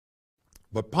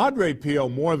But Padre Pio,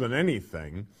 more than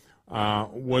anything,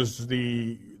 was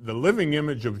the living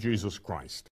image of Jesus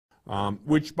Christ,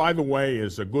 which, by the way,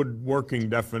 is a good working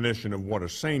definition of what a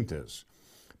saint is.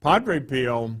 Padre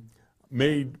Pio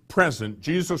made present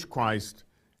Jesus Christ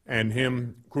and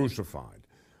him crucified.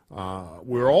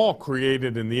 We're all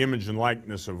created in the image and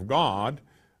likeness of God,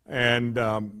 and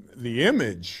the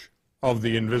image of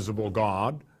the invisible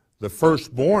God, the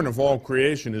firstborn of all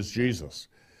creation, is Jesus.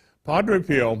 Padre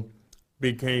Pio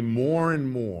became more and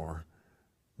more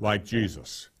like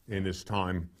Jesus in his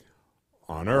time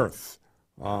on earth.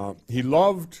 He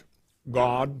loved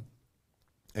God,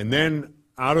 and then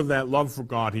out of that love for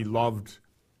God, he loved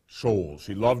souls.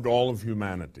 He loved all of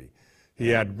humanity. He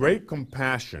had great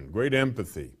compassion, great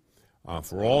empathy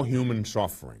for all human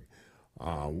suffering.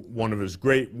 One of his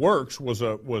great works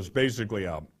was basically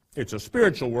it's a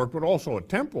spiritual work, but also a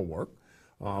temple work,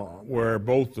 where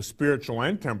both the spiritual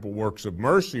and temple works of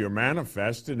mercy are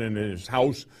manifested in his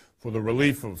house for the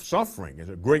relief of suffering. It's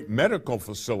a great medical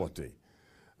facility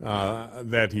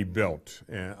that he built.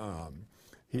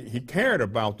 He cared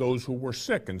about those who were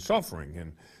sick and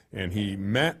suffering, and he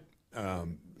met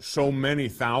so many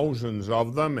thousands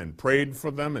of them and prayed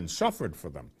for them and suffered for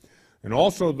them. And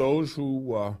also those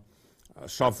who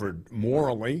suffered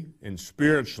morally and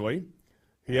spiritually.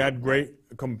 He had great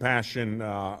compassion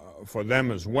for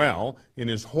them as well. In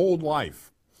his whole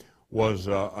life was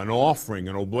an offering,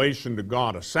 an oblation to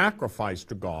God, a sacrifice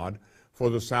to God for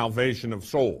the salvation of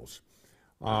souls.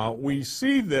 We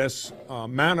see this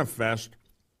manifest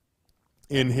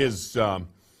in his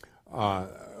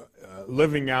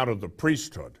living out of the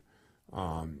priesthood.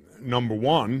 Number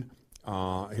one,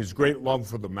 his great love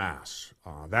for the Mass.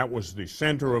 That was the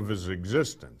center of his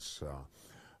existence.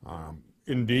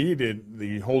 Indeed,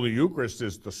 the Holy Eucharist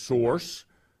is the source,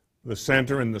 the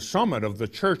center, and the summit of the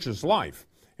Church's life.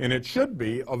 And it should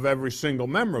be of every single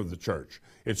member of the Church.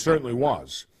 It certainly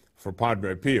was for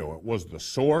Padre Pio. It was the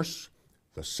source,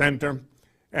 the center,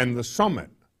 and the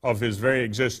summit of his very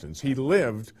existence. He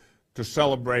lived to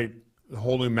celebrate the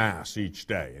Holy Mass each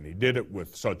day, and he did it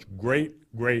with such great,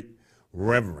 great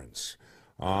reverence.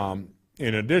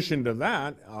 In addition to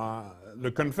that,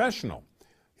 the confessional.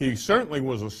 He certainly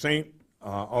was a saint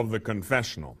of the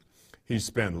confessional. He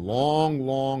spent long,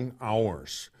 long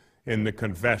hours in the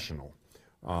confessional,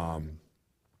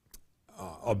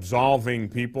 absolving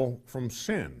people from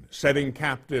sin, setting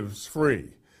captives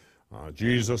free.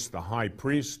 Jesus, the high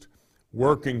priest,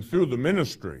 working through the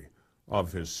ministry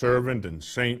of his servant and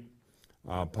saint,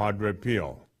 Padre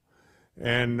Pio.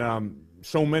 And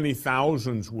so many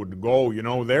thousands would go. You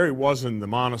know, there he was in the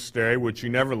monastery, which he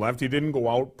never left. He didn't go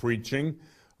out preaching.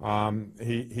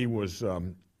 He was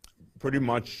pretty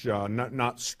much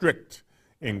not strict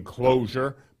in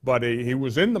closure, but he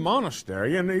was in the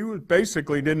monastery, and he was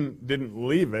basically didn't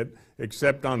leave it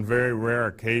except on very rare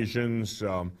occasions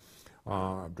to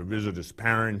visit his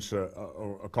parents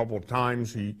a couple of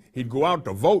times. He'd go out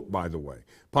to vote, by the way.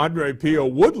 Padre Pio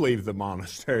would leave the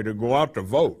monastery to go out to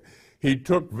vote. He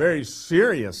took very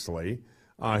seriously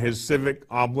his civic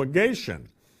obligation.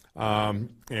 And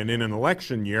in an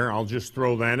election year, I'll just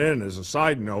throw that in as a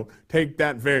side note, take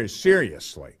that very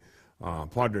seriously.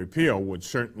 Padre Pio would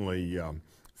certainly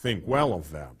think well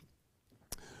of that.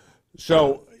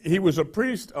 So he was a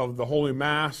priest of the Holy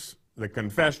Mass, the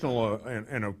confessional,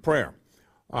 and of prayer.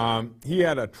 He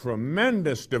had a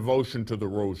tremendous devotion to the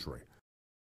Rosary.